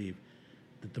to believe,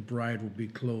 that the bride will be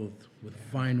clothed with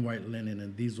fine white linen,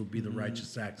 and these will be the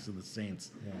righteous acts of the saints.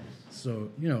 Yeah.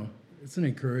 So, it's an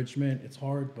encouragement. It's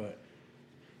hard, but...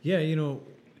 Yeah,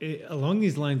 along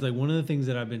these lines, like one of the things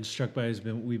that I've been struck by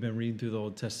we've been reading through the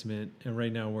Old Testament, and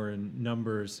right now we're in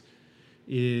Numbers,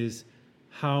 is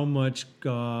how much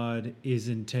God is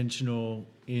intentional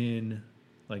in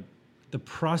like the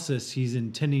process He's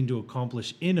intending to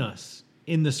accomplish in us,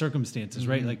 in the circumstances,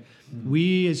 right? Like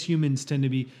we as humans tend to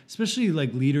be, especially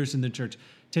like leaders in the church,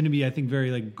 tend to be, I think,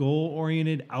 very like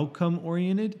goal-oriented,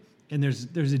 outcome-oriented, and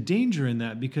there's a danger in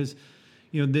that because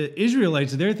the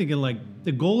Israelites, they're thinking like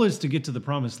the goal is to get to the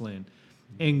promised land.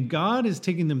 And God is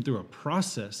taking them through a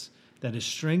process that is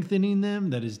strengthening them,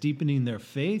 that is deepening their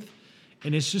faith.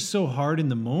 And it's just so hard in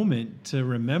the moment to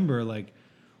remember, like,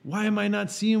 why am I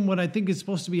not seeing what I think is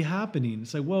supposed to be happening?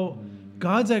 It's like, well,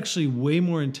 God's actually way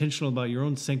more intentional about your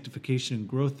own sanctification and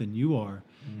growth than you are.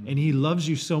 And He loves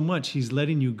you so much. He's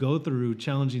letting you go through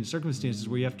challenging circumstances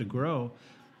where you have to grow.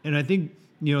 And I think,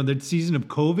 the season of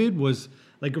COVID was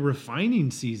like a refining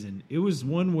season. It was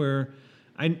one where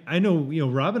I know,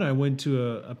 Rob and I went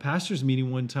to a pastor's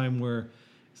meeting one time where it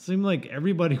seemed like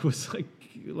everybody was like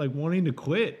wanting to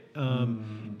quit.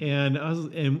 And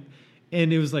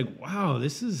it was like, wow,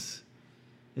 this is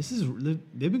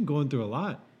they've been going through a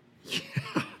lot.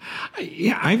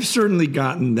 Yeah, I've certainly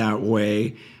gotten that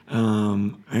way.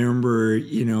 I remember,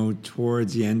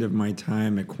 towards the end of my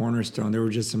time at Cornerstone, there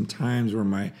were just some times where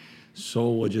my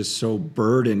soul was just so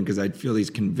burdened because I'd feel these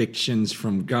convictions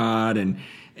from God, and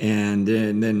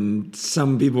then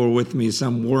some people were with me,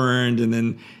 some weren't, and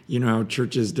then how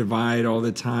churches divide all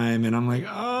the time, and I'm like,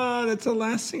 oh, that's the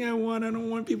last thing I want. I don't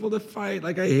want people to fight.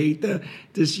 Like I hate the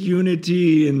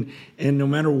disunity, and no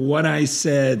matter what I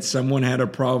said, someone had a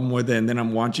problem with it, and then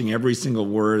I'm watching every single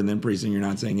word, and then pretty soon you're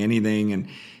not saying anything, and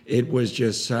it was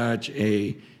just such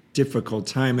a difficult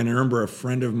time. And I remember a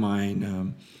friend of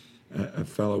mine, a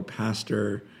fellow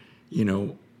pastor,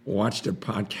 watched a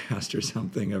podcast or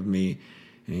something of me,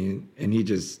 and he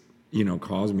just,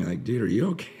 calls me like, dude, are you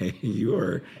okay?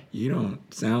 You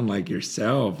don't sound like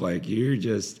yourself. Like you're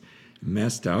just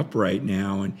messed up right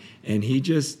now. And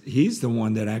he's the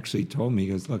one that actually told me,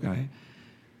 he goes, look,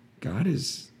 God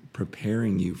is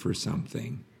preparing you for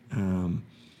something.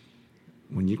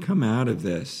 When you come out of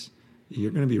this,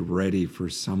 you're going to be ready for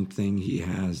something He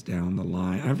has down the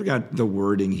line. I forgot the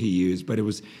wording he used, but it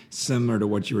was similar to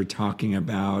what you were talking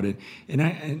about.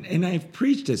 And I've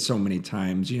preached it so many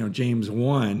times. James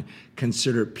 1,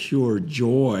 consider it pure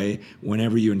joy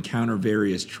whenever you encounter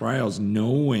various trials,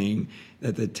 knowing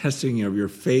that the testing of your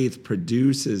faith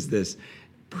produces this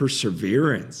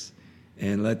perseverance.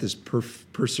 And let this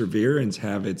perseverance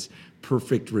have its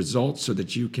perfect results so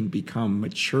that you can become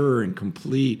mature and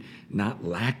complete, not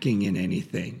lacking in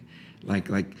anything. Like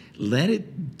let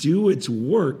it do its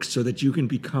work so that you can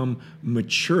become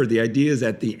mature. The idea is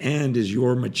at the end is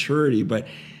your maturity, but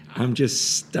I'm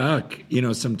just stuck,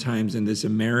 sometimes in this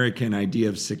American idea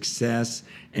of success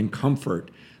and comfort.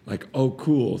 Like, oh,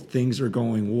 cool, things are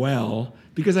going well,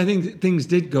 because I think things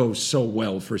did go so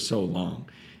well for so long.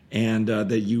 And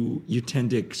that you tend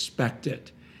to expect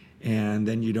it, and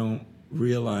then you don't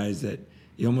realize that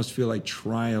you almost feel like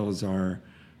trials are,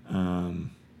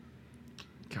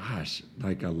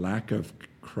 like a lack of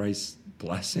Christ's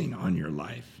blessing on your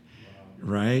life,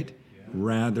 right? Yeah.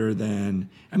 Rather than,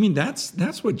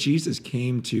 that's what Jesus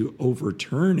came to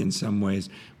overturn in some ways,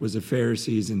 was the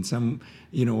Pharisees and some,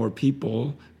 or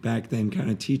people back then kind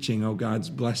of teaching, oh, God's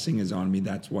blessing is on me.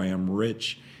 That's why I'm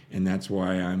rich, and that's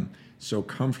why I'm so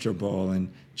comfortable. And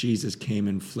Jesus came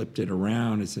and flipped it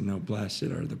around and said, no, blessed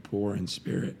are the poor in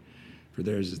spirit, for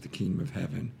theirs is the kingdom of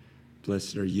heaven.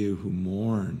 Blessed are you who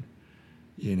mourn,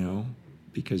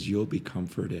 because you'll be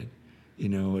comforted. He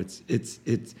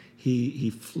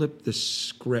flipped the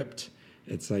script.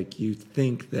 It's like you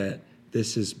think that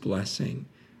this is blessing,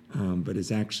 but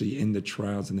it's actually in the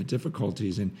trials and the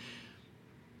difficulties, and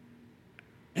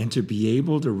to be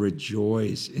able to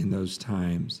rejoice in those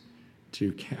times,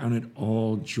 to count it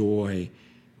all joy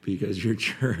because your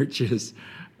church is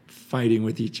fighting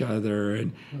with each other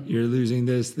and you're losing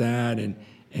this, that, and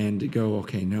to go,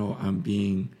 okay, no, I'm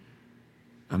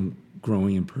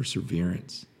growing in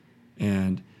perseverance.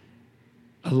 And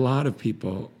a lot of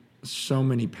people, so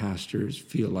many pastors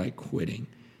feel like quitting,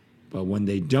 but when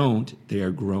they don't, they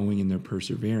are growing in their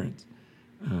perseverance.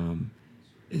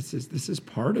 This is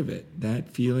part of it. That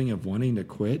feeling of wanting to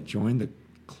quit, join the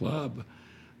club.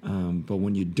 But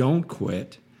when you don't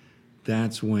quit,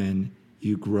 that's when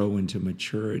you grow into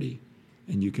maturity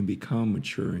and you can become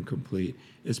mature and complete.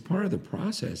 It's part of the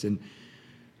process. And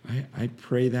I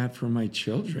pray that for my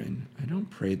children. I don't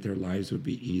pray that their lives would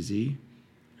be easy.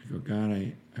 I go,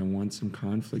 God, I want some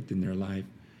conflict in their life.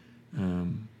 I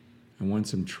want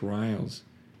some trials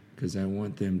because I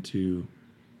want them to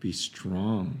be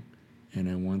strong, and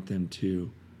I want them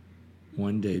to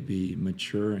one day be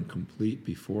mature and complete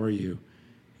before you.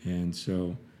 And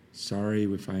so, sorry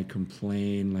if I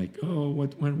complain like, oh,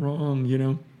 what went wrong,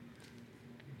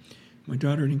 My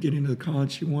daughter didn't get into the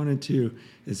college she wanted to.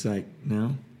 It's like,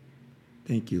 no,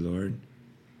 thank you, Lord.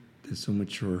 This will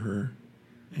mature her.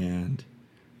 And,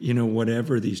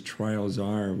 whatever these trials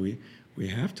are, we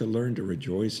have to learn to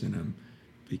rejoice in them,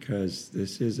 because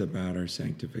this is about our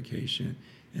sanctification.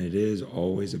 And it is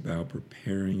always about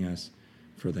preparing us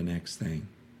for the next thing.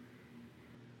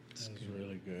 That's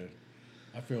really good.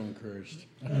 I feel encouraged.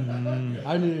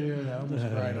 I needed to hear that. I almost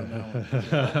cried on that one.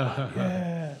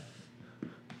 Yeah.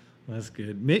 That's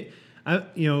good.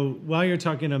 While you're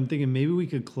talking, I'm thinking maybe we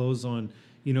could close on,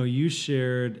 you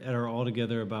shared at our All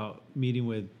Together about meeting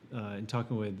with and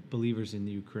talking with believers in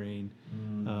the Ukraine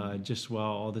just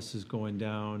while all this is going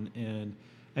down. And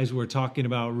as we're talking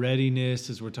about readiness,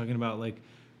 as we're talking about like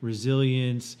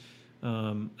resilience,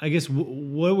 I guess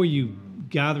what were you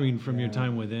gathering from your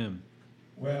time with them?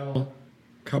 Well,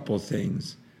 a couple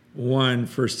things. One,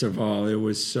 first of all, it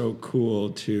was so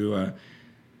cool to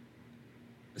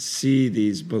see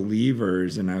these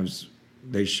believers, and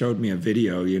they showed me a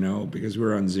video, because we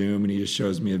were on Zoom, and he just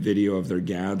shows me a video of their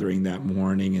gathering that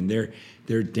morning, and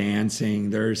they're dancing,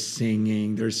 they're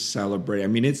singing, they're celebrating. I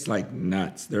mean, it's like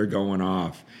nuts. They're going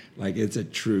off like it's a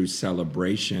true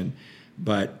celebration.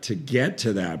 But to get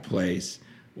to that place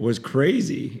was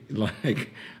crazy.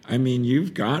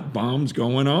 You've got bombs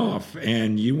going off,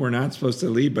 and you were not supposed to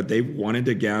leave, but they wanted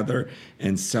to gather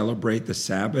and celebrate the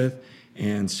Sabbath.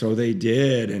 And so they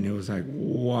did. And it was like,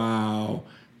 wow,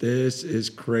 this is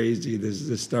crazy. This is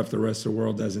the stuff the rest of the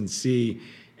world doesn't see.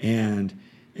 And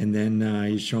then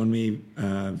he's shown me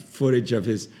footage of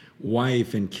his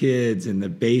wife and kids in the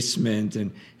basement,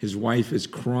 and his wife is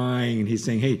crying, and he's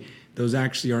saying, hey, those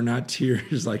actually are not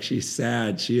tears like she's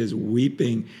sad. She is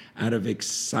weeping out of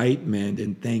excitement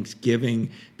and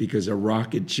thanksgiving because a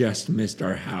rocket just missed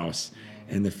our house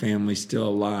and the family's still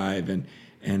alive. And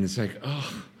it's like,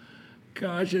 oh,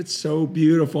 gosh, it's so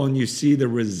beautiful. And you see the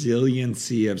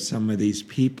resiliency of some of these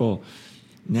people.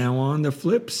 Now, on the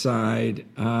flip side,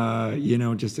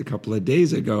 just a couple of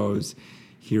days ago, I was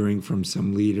hearing from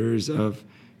some leaders of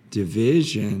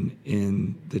division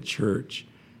in the church.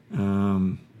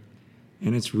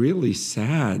 And it's really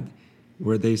sad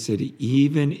where they said,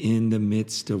 even in the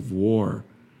midst of war,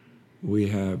 we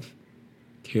have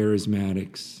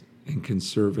charismatics and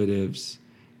conservatives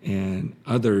and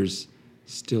others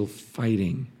still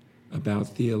fighting about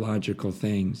theological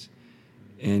things.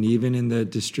 And even in the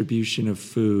distribution of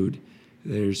food,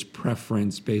 there's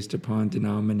preference based upon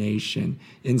denomination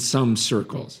in some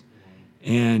circles.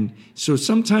 And so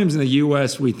sometimes in the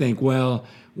U.S. we think, well,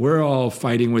 we're all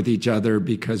fighting with each other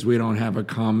because we don't have a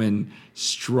common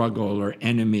struggle or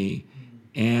enemy.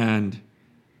 And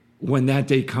when that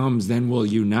day comes, then we'll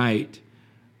unite.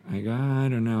 I go, I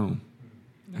don't know.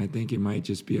 I think it might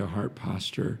just be a heart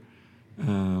posture,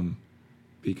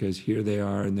 because here they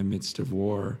are in the midst of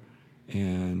war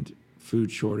and food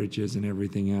shortages and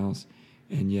everything else.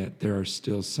 And yet there are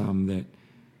still some that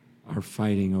are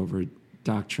fighting over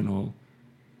doctrinal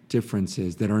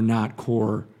differences that are not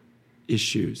core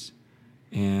issues.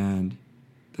 And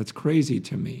that's crazy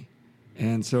to me.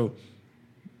 And so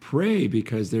pray,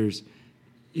 because there's,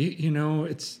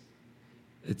 it's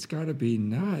got to be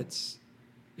nuts.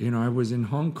 I was in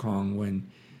Hong Kong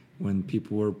when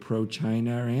people were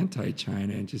pro-China or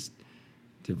anti-China and just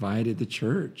divided the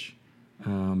church.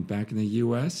 Back in the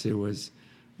U.S., it was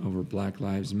over Black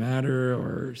Lives Matter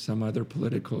or some other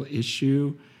political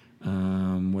issue,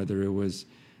 whether it was,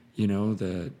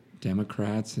 the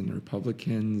Democrats and the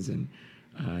Republicans and,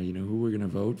 who we're going to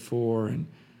vote for.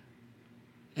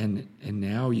 And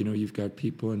now, you've got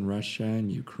people in Russia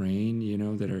and Ukraine,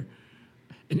 that are,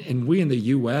 and we in the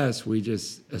U.S., we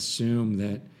just assume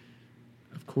that,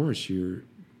 of course, you're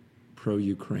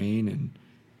pro-Ukraine and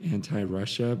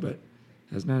anti-Russia, but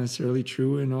that's not necessarily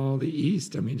true in all the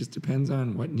East. I mean, it just depends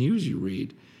on what news you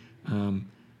read.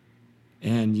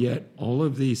 And yet all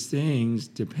of these things,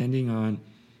 depending on,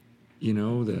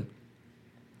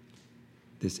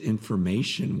 this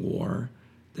information war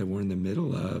that we're in the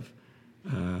middle of,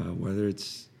 whether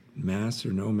it's mass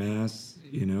or no mass,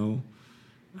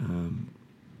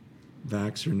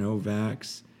 vax or no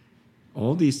vax,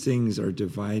 All these things are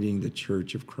dividing the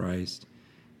church of Christ.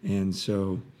 And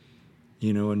so, a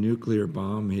nuclear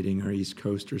bomb hitting our East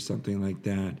Coast or something like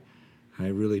that, I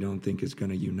really don't think is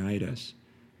going to unite us.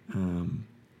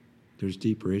 There's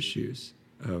deeper issues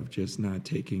of just not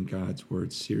taking God's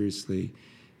word seriously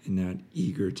and not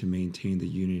eager to maintain the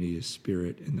unity of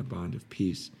spirit and the bond of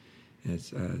peace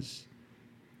as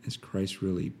Christ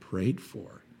really prayed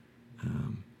for.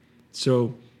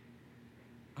 So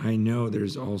I know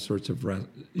there's all sorts of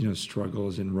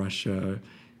struggles in Russia,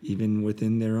 even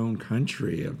within their own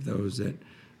country, of those that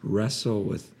wrestle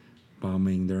with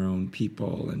bombing their own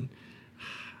people, and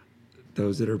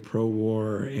those that are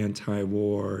pro-war,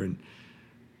 anti-war, and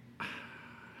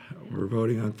we're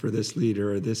voting for this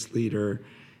leader or this leader.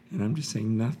 And I'm just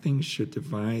saying nothing should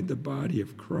divide the body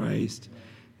of Christ.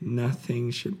 Nothing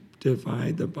should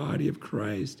divide the body of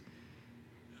Christ.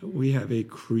 We have a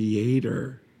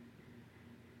creator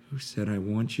who said, I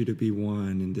want you to be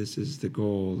one, and this is the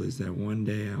goal, is that one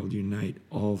day I'll unite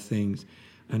all things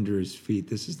under his feet.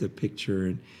 This is the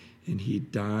picture, and he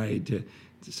died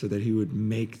so that he would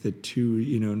make the two,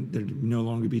 there'd no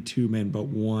longer be two men but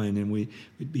one, and we'd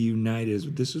be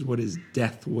united. This is what his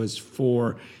death was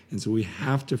for. And so we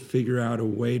have to figure out a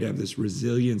way to have this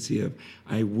resiliency of,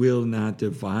 I will not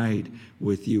divide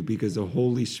with you, because the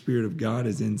Holy Spirit of God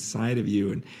is inside of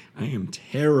you, and I am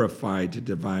terrified to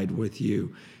divide with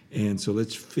you. And so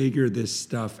let's figure this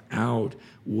stuff out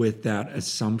with that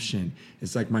assumption.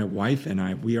 It's like my wife and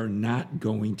I, we are not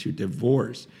going to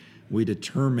divorce. We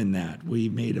determined that. We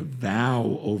made a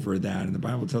vow over that. And the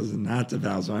Bible tells us not to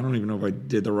vow. So I don't even know if I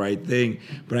did the right thing,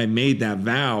 but I made that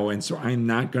vow. And so I'm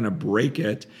not going to break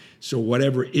it. So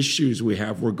whatever issues we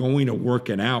have, we're going to work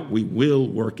it out. We will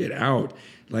work it out.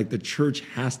 Like the church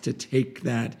has to take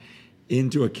that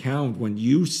into account. When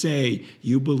you say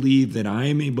you believe that I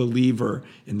am a believer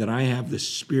and that I have the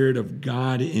Spirit of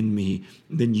God in me,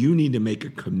 then you need to make a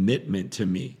commitment to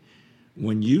me.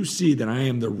 When you see that I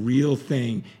am the real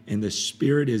thing and the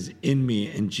Spirit is in me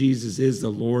and Jesus is the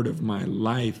Lord of my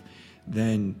life,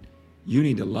 then you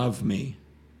need to love me.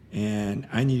 And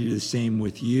I need to do the same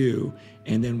with you.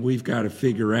 And then we've got to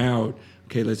figure out,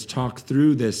 okay, let's talk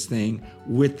through this thing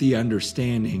with the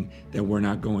understanding that we're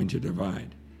not going to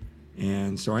divide.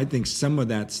 And so I think some of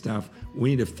that stuff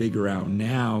we need to figure out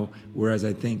now, whereas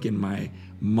I think in my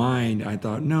mind, I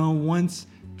thought, no, once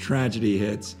tragedy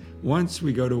hits, once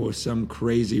we go to some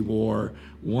crazy war,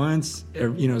 once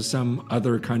some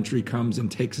other country comes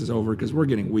and takes us over, because we're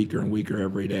getting weaker and weaker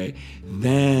every day,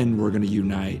 then we're going to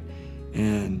unite.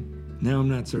 And now I'm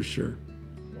not so sure.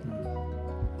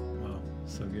 Wow,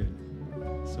 so good.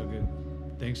 So good.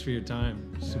 Thanks for your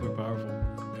time. Super powerful.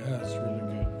 Yeah, it's really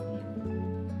good.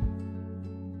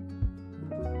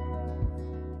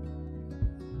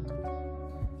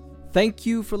 Thank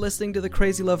you for listening to the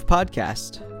Crazy Love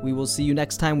Podcast. We will see you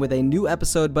next time with a new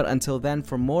episode, but until then,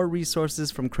 for more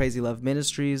resources from Crazy Love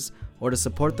Ministries or to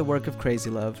support the work of Crazy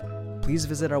Love, please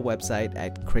visit our website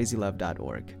at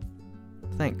crazylove.org.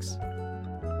 Thanks.